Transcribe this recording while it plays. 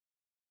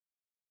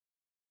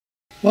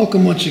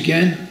Welcome once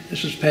again.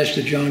 This is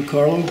Pastor John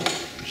Carlo,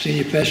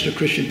 Senior Pastor of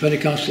Christian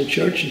Pentecostal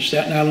Church in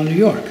Staten Island, New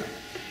York.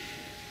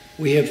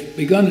 We have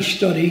begun a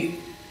study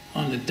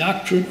on the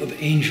doctrine of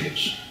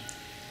angels,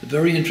 a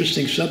very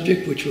interesting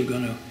subject which we're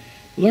going to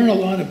learn a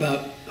lot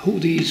about who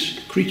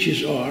these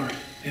creatures are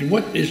and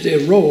what is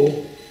their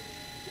role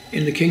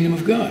in the kingdom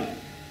of God.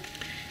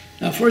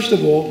 Now, first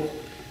of all,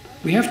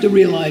 we have to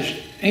realize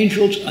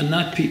angels are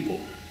not people.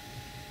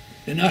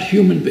 They're not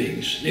human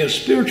beings. They are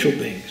spiritual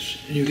beings.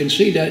 And you can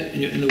see that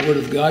in the Word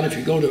of God. If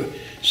you go to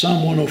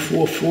Psalm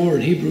 104:4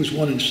 and Hebrews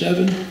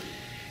 1:7,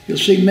 you'll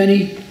see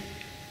many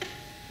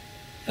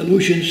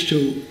allusions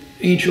to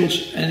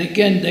angels. And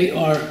again, they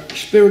are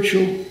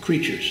spiritual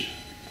creatures.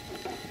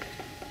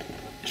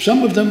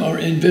 Some of them are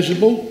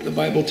invisible. The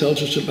Bible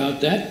tells us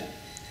about that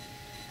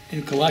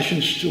in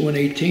Colossians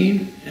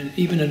 2:18 and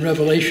even in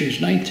Revelations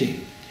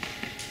 19.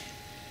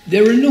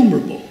 They're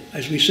innumerable,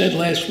 as we said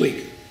last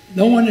week.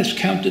 No one has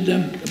counted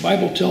them. The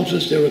Bible tells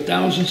us there are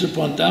thousands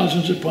upon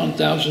thousands upon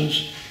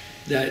thousands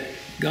that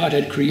God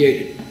had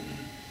created.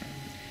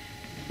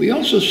 We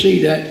also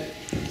see that,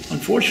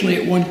 unfortunately,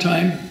 at one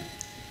time,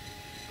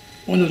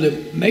 one of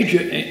the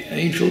major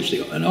angels,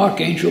 an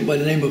archangel by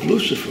the name of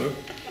Lucifer,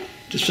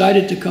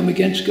 decided to come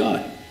against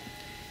God.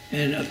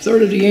 And a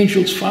third of the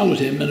angels followed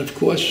him, and of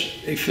course,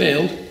 they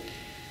failed,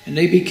 and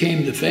they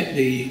became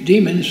the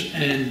demons,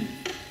 and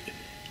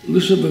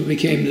Lucifer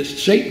became the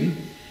Satan.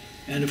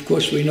 And of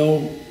course, we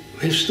know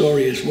his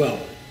story as well.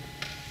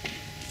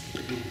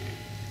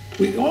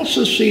 We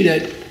also see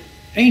that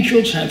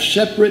angels have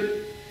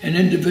separate and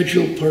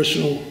individual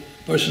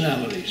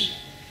personalities.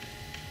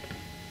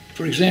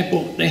 For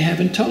example, they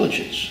have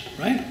intelligence,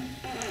 right?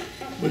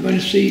 We're going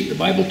to see the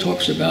Bible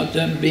talks about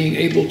them being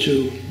able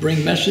to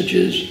bring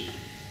messages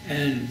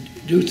and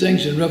do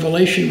things. In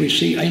Revelation, we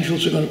see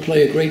angels are going to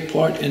play a great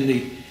part in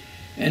the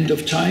end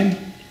of time.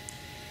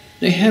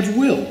 They have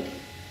will.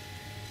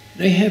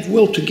 They have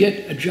will to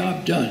get a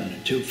job done,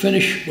 to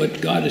finish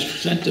what God has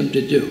sent them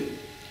to do.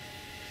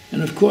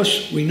 And of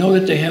course, we know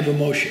that they have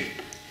emotion.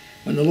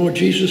 When the Lord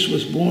Jesus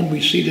was born,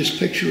 we see this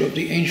picture of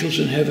the angels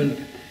in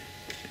heaven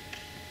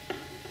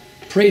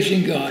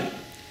praising God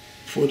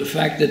for the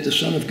fact that the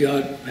Son of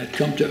God had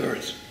come to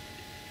earth.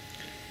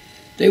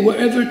 They were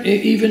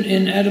even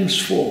in Adam's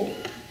fall.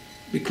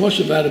 Because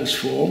of Adam's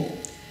fall,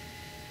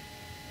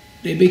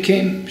 they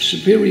became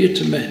superior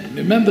to men.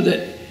 Remember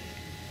that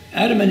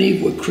Adam and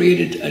Eve were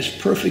created as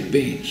perfect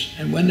beings,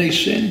 and when they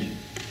sinned,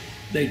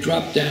 they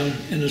dropped down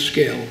in the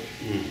scale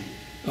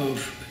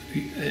of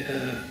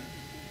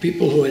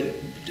people who had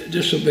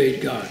disobeyed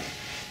God.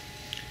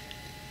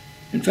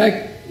 In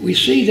fact, we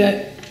see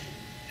that,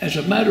 as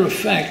a matter of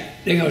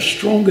fact, they are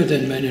stronger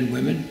than men and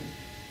women.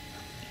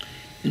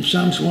 In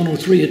Psalms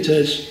 103 it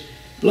says,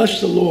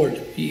 "Bless the Lord,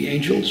 ye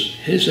angels,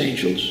 his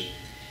angels,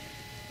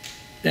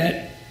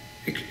 that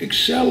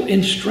excel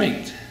in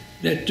strength,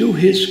 that do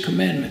his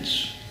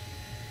commandments,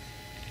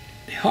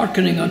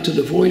 hearkening unto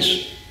the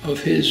voice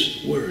of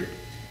his word."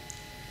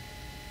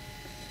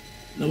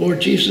 The Lord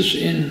Jesus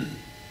in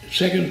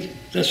 2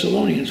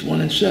 Thessalonians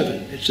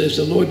 1:7, it says,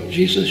 "The Lord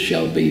Jesus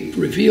shall be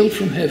revealed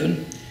from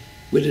heaven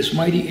with his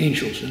mighty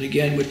angels." And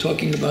again, we're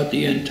talking about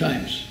the end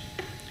times.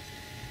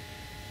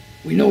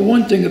 We know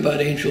one thing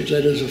about angels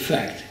that is a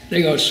fact.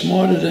 They are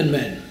smarter than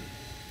men.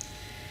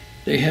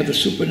 They have a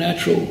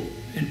supernatural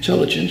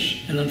intelligence,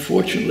 and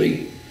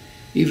unfortunately,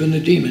 even the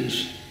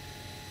demons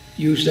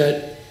use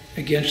that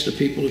against the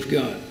people of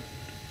God.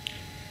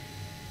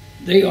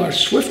 They are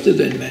swifter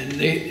than men.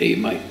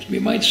 We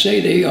might say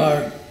they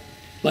are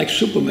like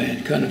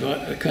Superman kind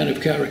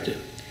of character.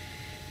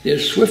 They're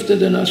swifter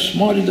than us,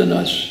 smarter than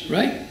us,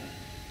 right?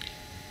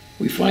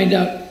 We find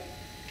out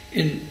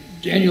in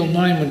Daniel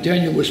 9 when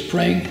Daniel was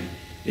praying,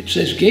 it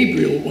says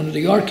Gabriel, one of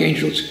the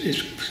archangels,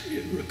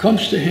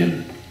 comes to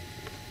him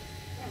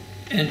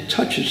and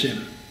touches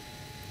him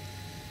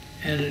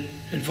and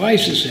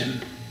advises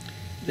him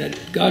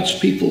that God's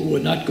people were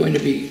not going to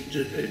be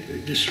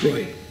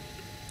destroyed.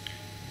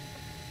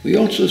 We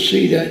also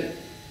see that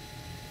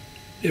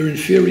they're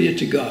inferior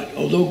to God.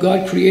 Although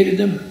God created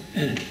them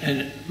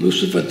and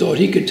Lucifer thought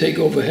he could take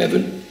over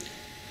heaven,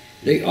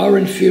 they are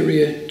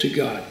inferior to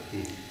God.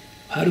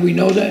 How do we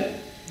know that?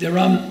 They're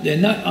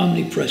not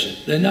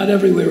omnipresent. They're not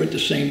everywhere at the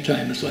same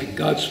time. It's like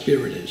God's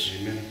Spirit is.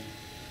 Amen.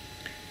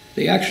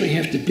 They actually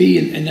have to be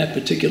in that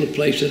particular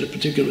place at a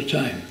particular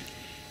time.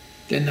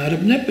 They're not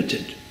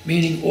omnipotent,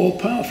 meaning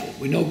all-powerful.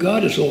 We know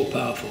God is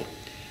all-powerful.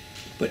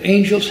 But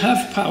angels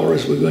have power,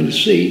 as we're going to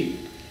see,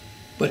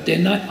 but they're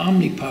not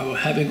omnipower,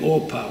 having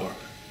all power.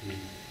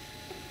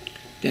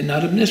 They're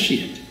not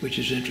omniscient, which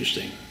is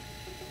interesting.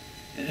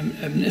 An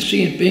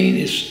omniscient being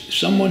is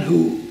someone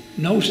who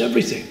knows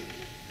everything,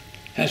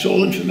 has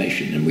all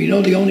information, and we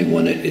know the only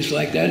one that is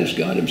like that is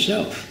God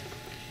himself.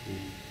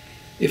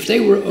 If they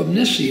were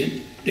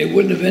omniscient, they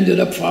wouldn't have ended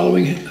up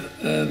following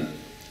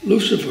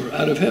Lucifer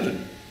out of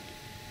heaven.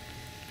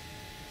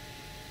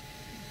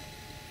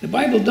 The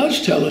Bible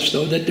does tell us,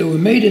 though, that they were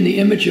made in the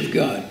image of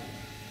God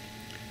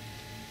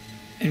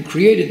and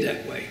created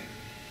that way.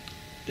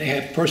 They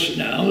have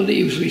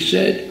personality, as we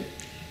said.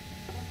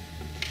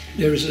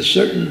 There is a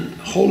certain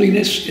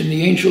holiness in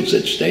the angels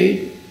that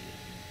stayed.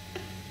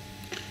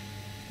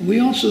 We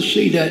also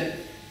see that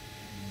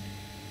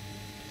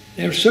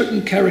there are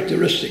certain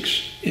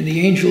characteristics in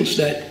the angels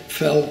that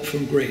fell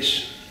from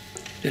grace,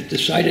 that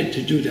decided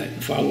to do that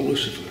and follow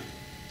Lucifer.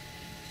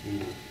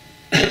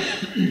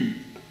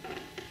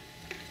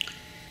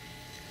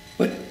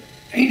 But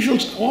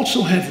angels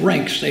also have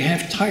ranks. They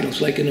have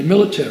titles, like in the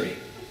military.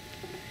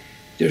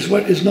 There's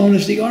what is known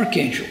as the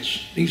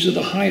archangels. These are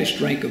the highest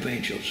rank of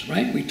angels,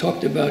 right? We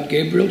talked about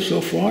Gabriel so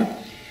far,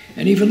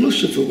 and even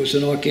Lucifer was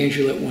an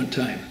archangel at one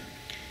time.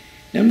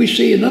 Then we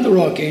see another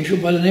archangel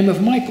by the name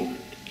of Michael.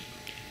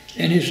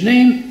 And his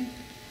name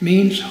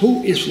means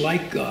who is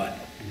like God.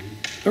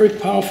 Very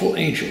powerful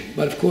angel,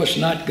 but of course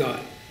not God.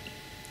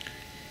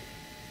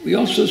 We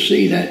also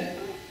see that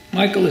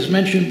Michael is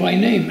mentioned by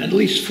name at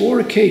least 4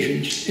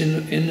 occasions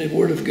in the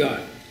Word of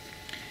God.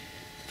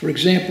 For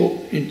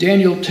example, in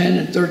Daniel 10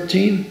 and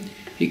 13,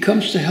 he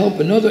comes to help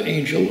another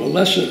angel, a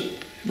lesser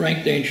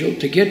ranked angel,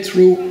 to get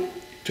through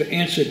to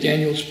answer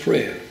Daniel's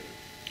prayer.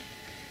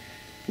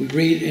 We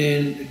read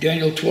in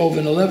Daniel 12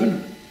 and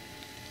 11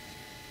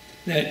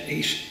 that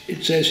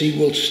it says he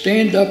will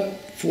stand up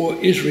for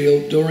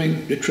Israel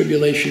during the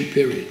tribulation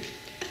period.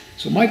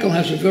 So Michael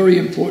has a very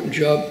important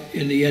job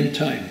in the end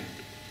time.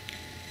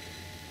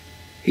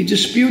 He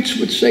disputes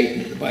with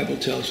Satan, the Bible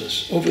tells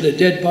us, over the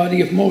dead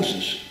body of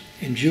Moses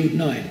in Jude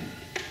 9.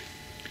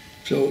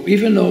 So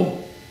even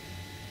though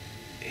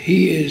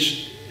he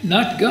is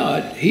not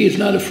God, he is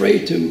not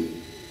afraid to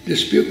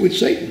dispute with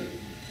Satan.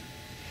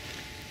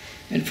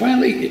 And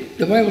finally,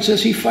 the Bible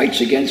says he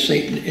fights against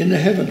Satan in the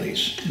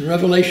heavenlies, in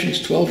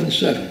Revelations 12 and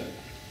 7.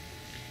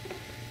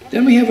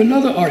 Then we have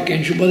another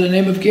archangel by the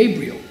name of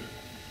Gabriel.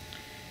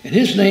 And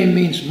his name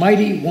means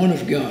Mighty One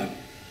of God.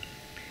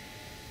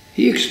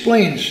 He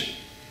explains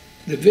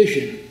the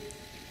vision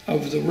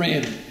of the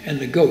ram and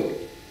the goat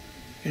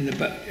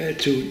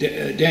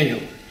to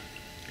Daniel.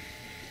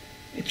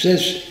 It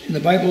says in the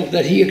Bible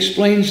that he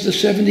explains the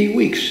 70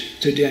 weeks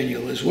to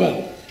Daniel as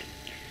well.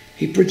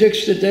 He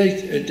predicts the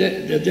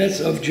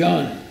death of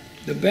John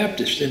the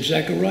Baptist and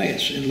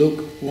Zacharias in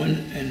Luke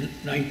 1 and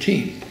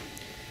 19.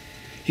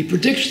 He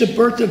predicts the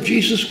birth of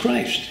Jesus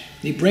Christ.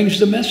 He brings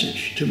the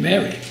message to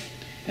Mary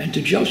and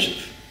to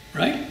Joseph,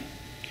 right?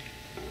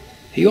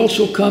 He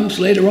also comes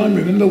later on,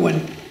 remember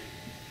when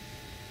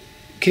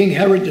King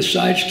Herod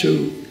decides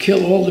to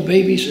kill all the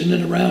babies in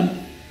and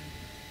around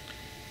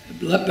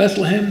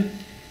Bethlehem?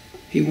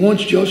 He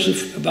warns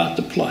Joseph about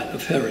the plot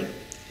of Herod.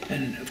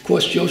 And of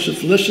course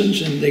Joseph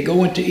listens, and they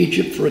go into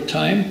Egypt for a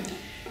time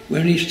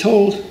when he's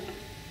told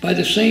by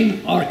the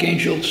same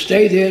archangel,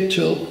 stay there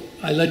till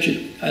I let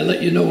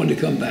you know when to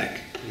come back.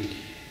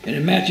 And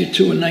in Matthew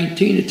 2 and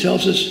 19 it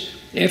tells us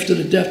after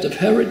the death of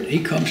Herod,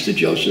 he comes to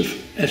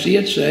Joseph, as he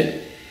had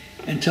said,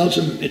 and tells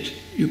him,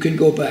 you can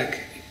go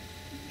back.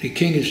 The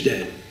king is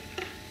dead.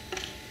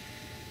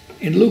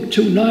 In Luke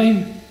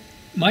 2:9,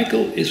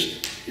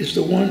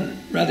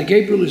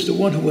 Gabriel is the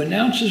one who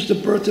announces the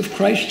birth of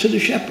Christ to the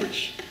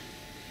shepherds.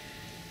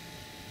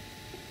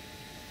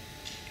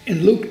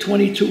 In Luke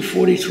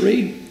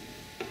 22:43,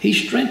 he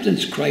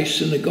strengthens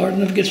Christ in the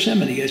Garden of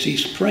Gethsemane as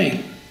he's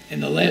praying in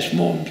the last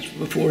moments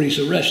before he's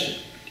arrested.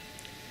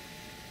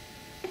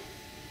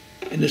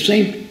 In the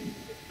same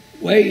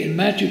way, in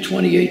Matthew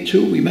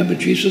 28:2, remember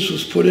Jesus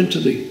was put into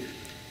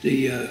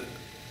the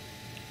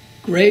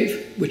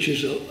grave, which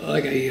is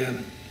like a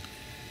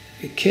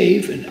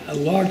cave, and a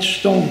large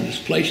stone is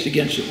placed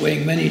against it,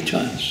 weighing many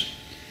tons.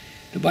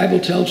 The Bible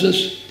tells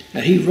us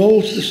that he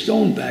rolls the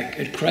stone back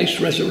at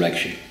Christ's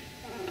resurrection.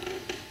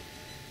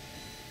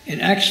 In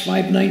Acts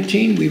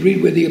 5:19, we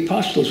read where the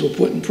apostles were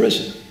put in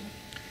prison,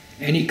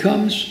 and he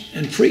comes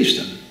and frees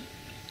them.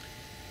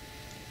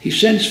 He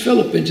sends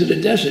Philip into the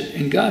desert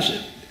in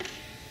Gaza.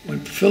 When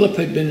Philip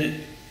had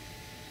been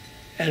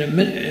at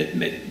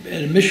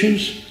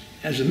missions,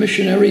 as a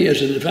missionary,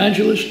 as an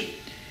evangelist,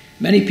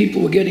 many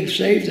people were getting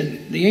saved,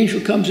 and the angel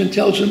comes and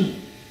tells him,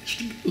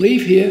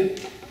 leave here,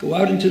 go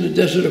out into the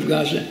desert of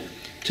Gaza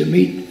to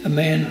meet a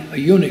man, a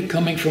eunuch,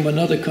 coming from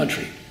another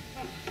country.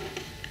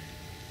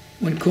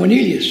 When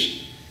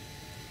Cornelius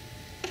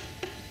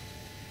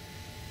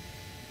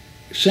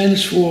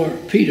sends for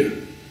Peter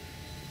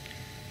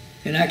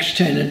in Acts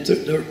 10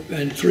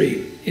 and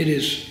 3, it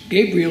is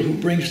Gabriel who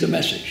brings the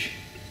message.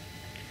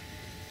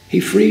 He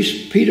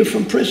frees Peter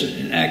from prison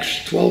in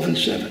Acts 12 and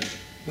 7.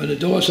 When the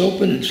doors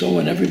open and so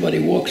on, everybody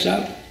walks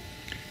out.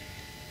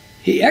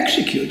 He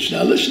executes,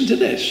 now listen to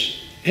this,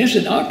 here's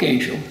an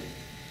archangel.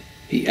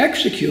 He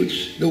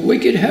executes the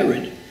wicked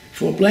Herod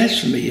for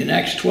blasphemy in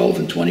Acts 12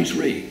 and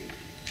 23.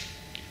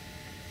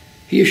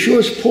 He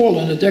assures Paul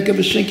on the deck of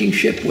a sinking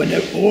ship when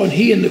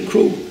he and the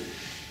crew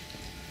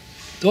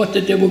thought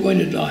that they were going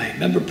to die.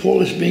 Remember,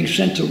 Paul is being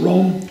sent to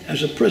Rome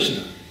as a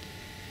prisoner.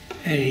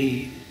 And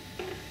he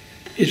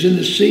is in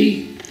the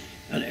sea,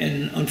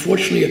 and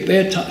unfortunately a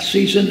bad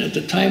season at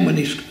the time when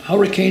these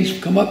hurricanes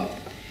come up,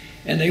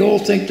 and they all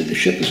think that the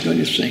ship is going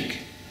to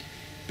sink.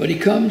 But he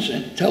comes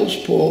and tells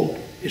Paul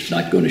it's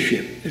not going to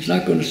ship. It's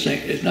not going to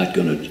sink.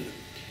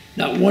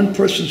 Not one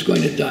person's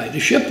going to die. The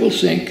ship will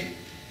sink,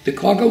 the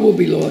cargo will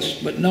be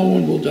lost, but no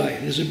one will die.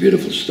 And there's a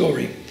beautiful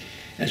story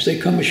as they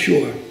come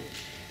ashore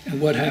and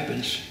what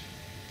happens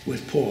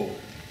with Paul.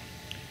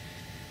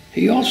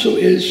 He also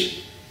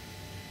is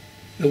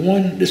the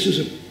one, this is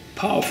a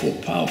powerful,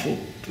 powerful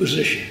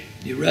position.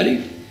 You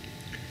ready?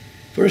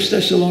 1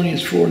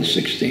 Thessalonians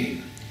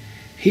 4:16.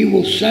 He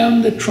will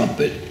sound the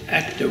trumpet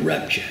at the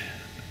rapture.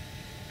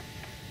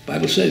 The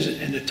Bible says,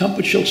 and the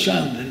trumpet shall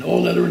sound, and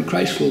all that are in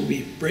Christ will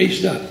be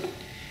raised up.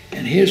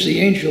 And here's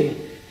the angel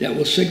that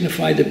will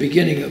signify the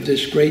beginning of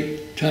this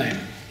great time.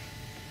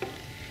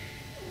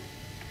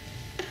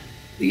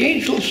 The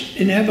angels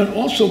in heaven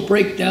also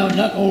break down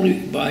not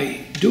only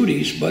by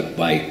duties, but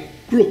by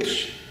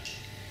groups.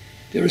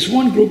 There is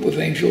one group of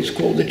angels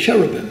called the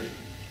cherubim.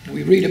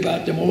 We read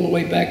about them all the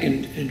way back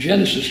in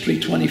Genesis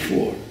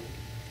 3:24.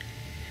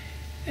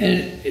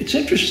 And it's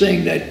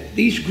interesting that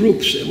these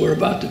groups that we're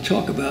about to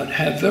talk about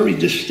have very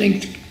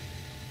distinct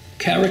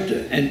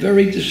character and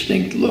very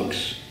distinct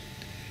looks.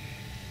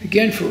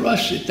 Again, for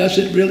us, it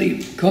doesn't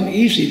really come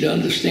easy to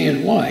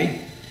understand why,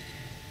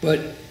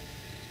 but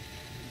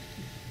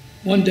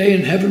one day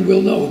in heaven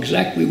we'll know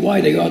exactly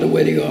why they are the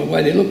way they are,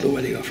 why they look the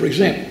way they are. For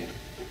example,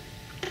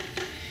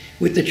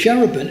 with the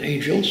cherubim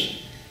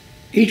angels,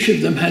 each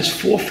of them has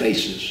 4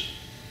 faces,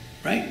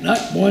 right?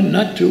 Not 1,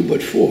 not 2,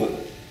 but 4.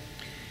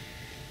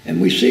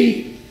 And we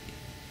see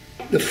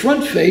the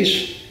front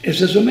face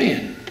is as a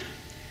man.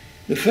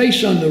 The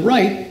face on the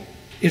right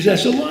is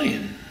as a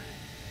lion.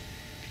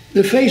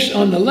 The face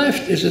on the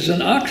left is as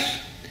an ox,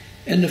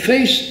 and the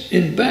face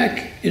in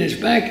his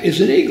back is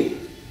an eagle.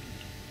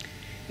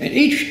 And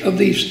each of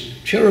these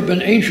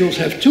cherubim angels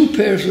have 2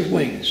 pairs of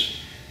wings.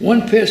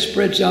 One pair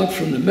spreads out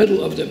from the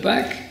middle of the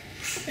back,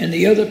 and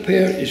the other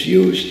pair is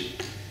used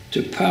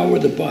to power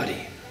the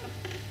body.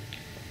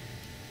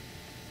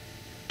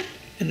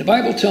 And the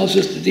Bible tells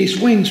us that these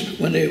wings,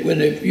 when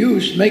they're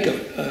used, make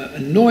a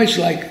noise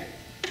like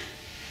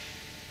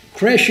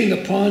crashing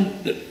upon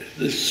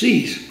the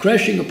seas,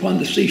 crashing upon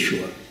the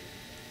seashore.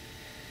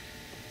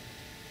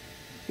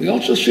 We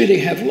also see they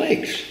have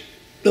legs,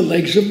 the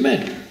legs of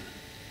men.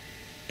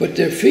 But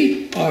their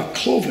feet are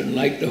cloven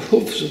like the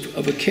hoofs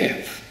of a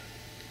calf.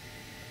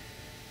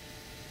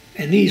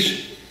 And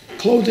these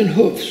cloven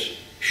hoofs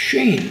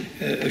shine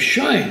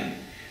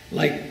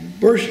like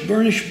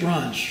burnished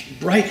bronze,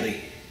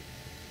 brightly.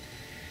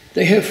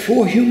 They have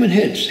 4 human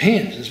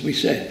hands, as we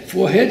said.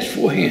 4 heads,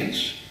 4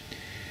 hands,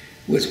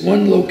 with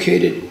one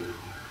located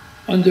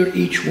under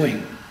each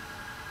wing.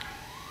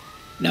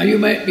 Now you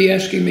might be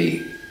asking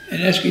me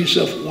and asking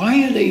yourself,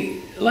 why are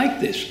they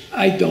like this?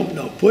 I don't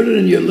know. Put it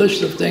in your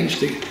list of things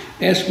to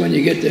ask when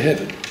you get to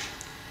heaven.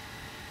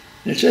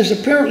 And it says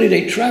apparently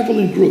they travel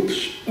in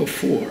groups of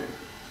 4.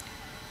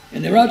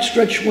 And their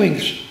outstretched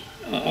wings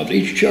of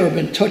each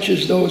cherubim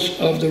touches those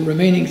of the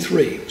remaining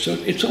 3. So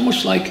it's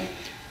almost like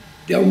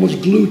they're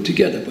almost glued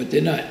together, but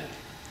they're not.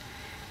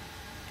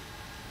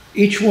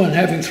 Each one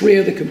having 3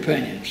 other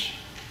companions.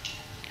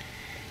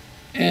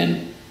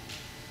 And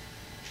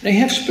they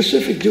have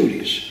specific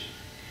duties.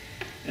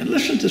 And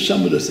listen to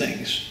some of the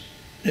things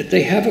that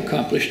they have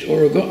accomplished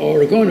or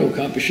are going to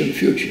accomplish in the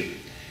future.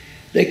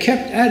 They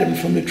kept Adam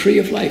from the tree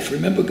of life.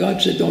 Remember,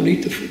 God said, don't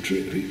eat the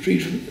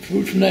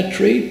fruit from that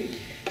tree.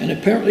 And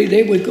apparently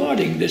they were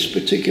guarding this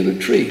particular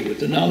tree with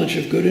the knowledge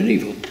of good and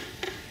evil.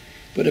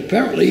 But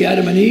apparently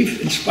Adam and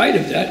Eve, in spite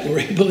of that, were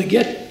able to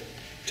get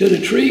to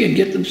the tree and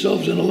get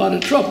themselves in a lot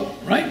of trouble,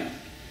 right?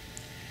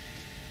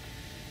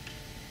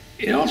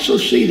 You also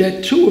see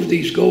that 2 of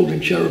these golden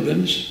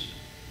cherubims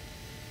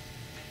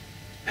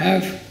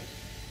have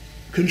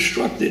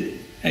constructed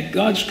at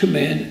God's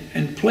command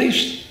and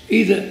placed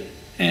either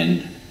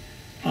end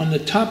on the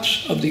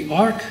tops of the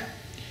ark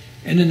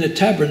and in the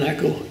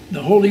tabernacle,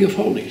 the Holy of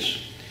Holies.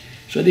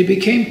 So they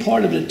became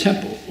part of the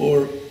temple,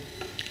 or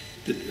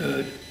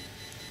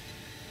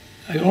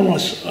I don't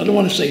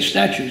want to say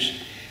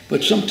statues,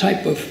 but some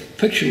type of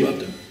picture of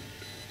them.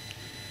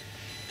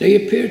 They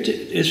appeared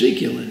to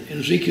Ezekiel in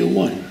Ezekiel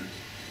 1.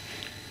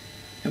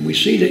 And we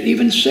see that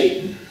even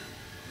Satan,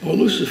 or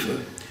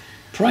Lucifer,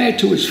 prior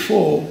to his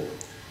fall,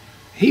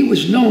 he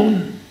was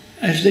known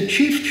as the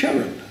chief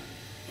cherub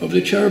of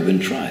the cherubim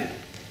tribe.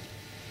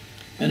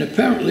 And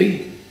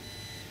apparently,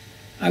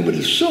 I would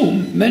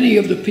assume many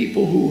of the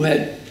people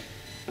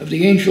of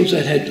the angels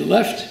that had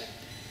left,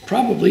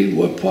 probably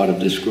were part of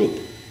this group.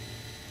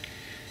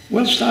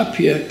 We'll stop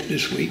here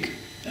this week.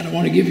 I don't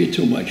want to give you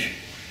too much.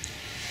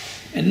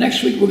 And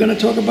next week we're going to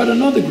talk about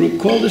another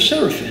group called the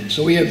seraphim.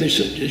 So we have the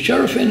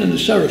cherubim and the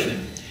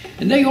seraphim.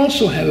 And they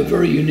also have a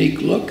very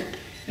unique look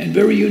and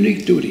very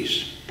unique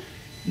duties,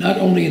 not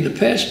only in the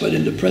past, but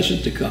in the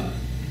present to come.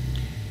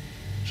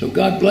 So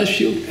God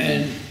bless you.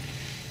 And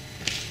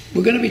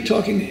we're going to be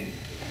talking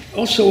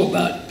also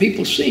about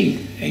people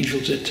seeing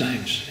angels at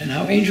times and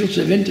how angels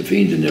have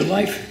intervened in their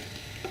life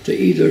to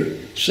either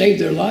save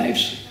their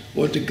lives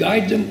or to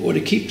guide them or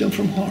to keep them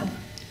from harm.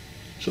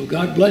 So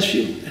God bless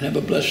you and have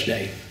a blessed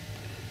day.